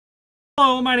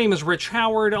Hello, my name is Rich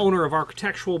Howard, owner of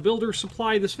Architectural Builder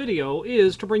Supply. This video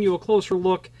is to bring you a closer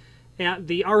look at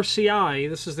the RCI.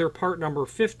 This is their part number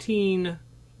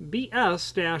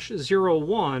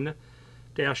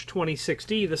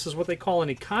 15BS-01-26D. This is what they call an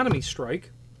economy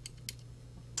strike.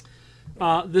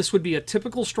 This would be a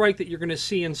typical strike that you're going to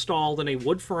see installed in a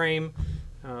wood frame,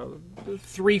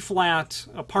 3-flat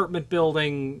apartment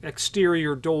building,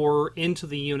 exterior door into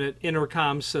the unit,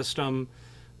 intercom system,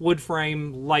 wood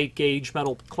frame, light gauge,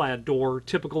 metal clad door,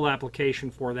 typical application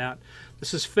for that.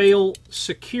 This is fail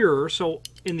secure, so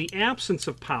in the absence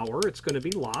of power, it's going to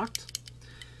be locked.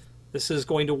 This is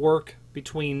going to work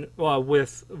between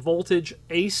with voltage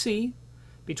AC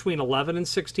between 11 and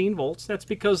 16 volts. That's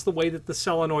because the way that the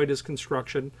solenoid is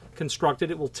constructed,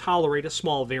 it will tolerate a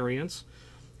small variance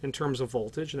in terms of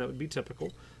voltage, and that would be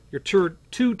typical. Your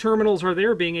two terminals are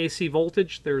there, being AC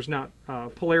voltage. There's not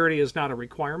polarity is not a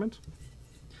requirement.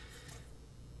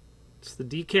 It's the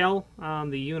decal on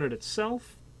the unit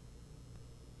itself.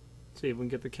 Let's see if we can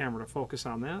get the camera to focus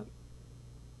on that.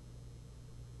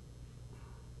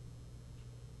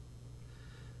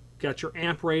 Got your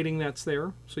amp rating that's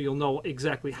there, so you'll know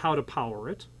exactly how to power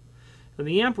it. And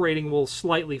the amp rating will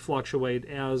slightly fluctuate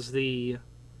as the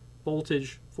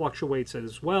voltage fluctuates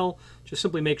as well. Just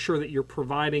simply make sure that you're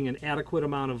providing an adequate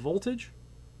amount of voltage.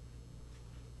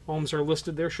 Ohms are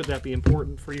listed there, should that be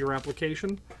important for your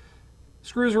application.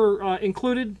 Screws are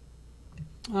included.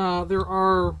 There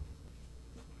are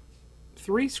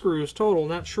 3 screws total,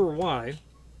 not sure why.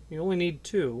 You only need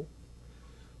 2.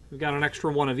 We've got an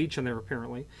extra one of each in there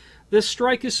apparently. This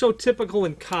strike is so typical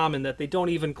and common that they don't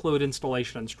even include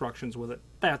installation instructions with it.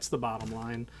 That's the bottom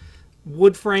line.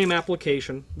 Wood frame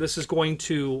application. This is going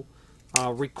to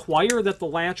require that the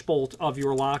latch bolt of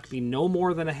your lock be no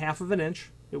more than 1/2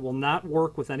 inch. It will not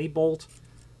work with any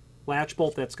latch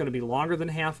bolt that's going to be longer than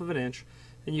 1/2 inch.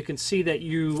 And you can see that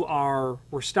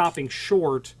we're stopping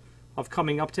short of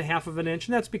coming up to 1/2 inch,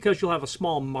 and that's because you'll have a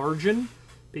small margin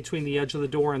between the edge of the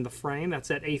door and the frame. That's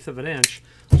at 1/8 inch.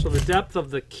 So the depth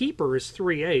of the keeper is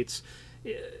 3/8.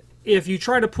 If you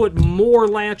try to put more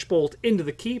latch bolt into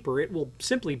the keeper, it will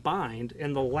simply bind,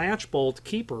 and the latch bolt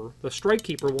keeper, the strike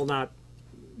keeper, will not,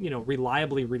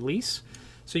 reliably release.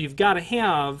 So you've got to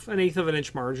have an 1/8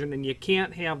 inch margin, and you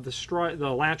can't have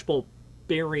the latch bolt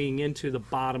burying into the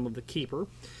bottom of the keeper.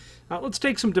 Let's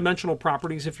take some dimensional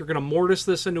properties. If you're going to mortise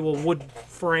this into a wood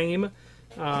frame,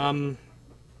 here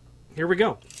we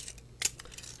go.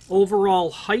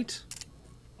 Overall height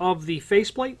of the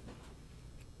faceplate,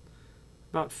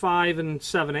 about 5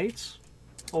 7/8.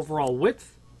 Overall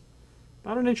width,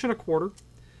 about 1.25 inches.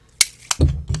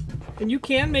 And you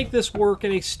can make this work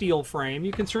in a steel frame.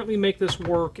 You can certainly make this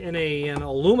work in an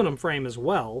aluminum frame as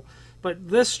well. But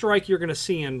this strike you're going to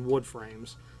see in wood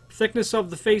frames. Thickness of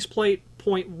the faceplate,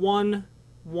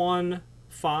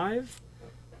 0.115.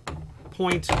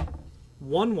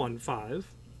 0.115.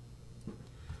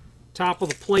 Top of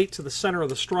the plate to the center of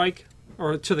the strike,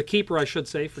 or to the keeper, I should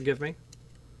say, forgive me.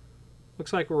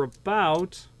 Looks like we're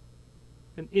about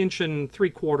 1.75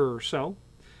 inches or so.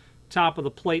 Top of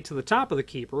the plate to the top of the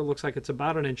keeper, looks like it's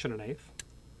about 1 1/8 inches.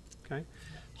 Okay.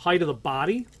 Height of the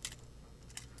body,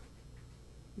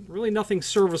 really nothing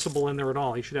serviceable in there at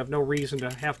all. You should have no reason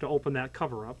to have to open that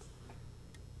cover up.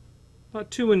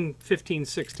 About 2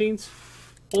 15/16.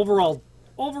 Overall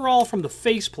from the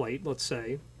faceplate, let's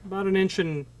say, about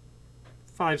 1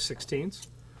 5/16 inches.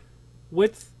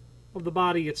 Width of the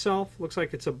body itself looks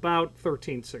like it's about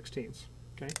 13/16.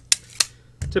 Okay.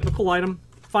 Typical item.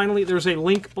 Finally, there's a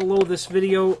link below this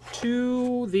video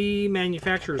to the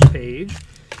manufacturer's page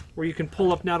where you can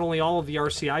pull up not only all of the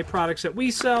RCI products that we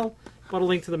sell, but a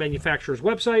link to the manufacturer's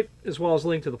website, as well as a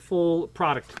link to the full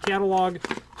product catalog.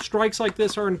 Strikes like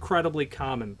this are incredibly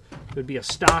common. It would be a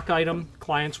stock item.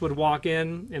 Clients would walk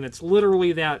in, and it's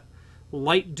literally that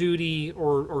light duty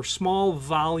or small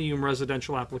volume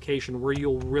residential application where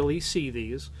you'll really see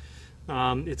these.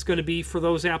 It's going to be for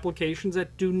those applications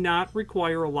that do not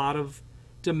require a lot of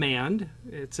demand.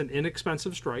 It's an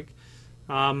inexpensive strike.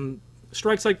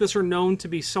 Strikes like this are known to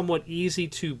be somewhat easy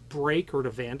to break or to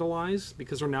vandalize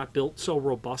because they're not built so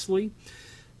robustly.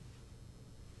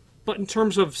 But in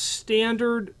terms of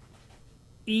standard,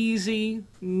 easy,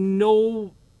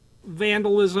 no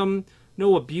vandalism,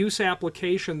 no abuse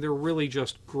application, they're really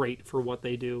just great for what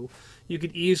they do. You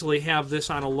could easily have this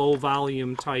on a low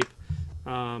volume type,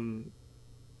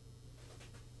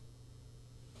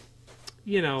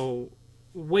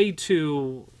 way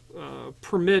to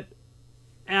permit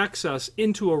access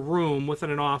into a room within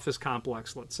an office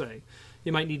complex, let's say.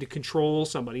 You might need to control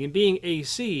somebody. And being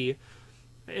AC,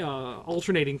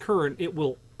 alternating current, it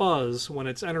will buzz when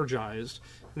it's energized.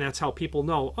 And that's how people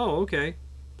know, oh, okay,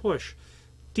 push.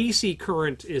 DC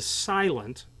current is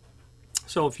silent.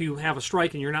 So if you have a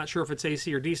strike and you're not sure if it's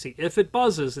AC or DC, if it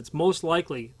buzzes, it's most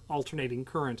likely alternating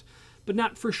current. But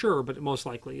not for sure, but it most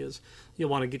likely is. You'll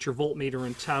want to get your voltmeter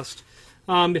and test.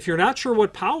 If you're not sure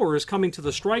what power is coming to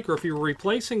the striker, if you're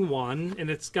replacing one and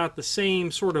it's got the same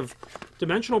sort of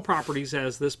dimensional properties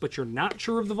as this, but you're not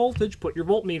sure of the voltage, put your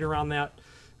voltmeter on that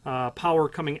power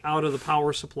coming out of the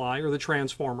power supply or the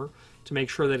transformer to make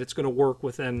sure that it's going to work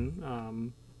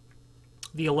within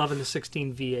the 11 to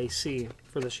 16 VAC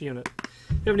for this unit. If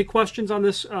you have any questions on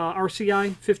this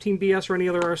RCI 15BS or any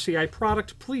other RCI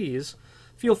product, please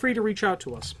feel free to reach out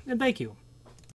to us. And thank you.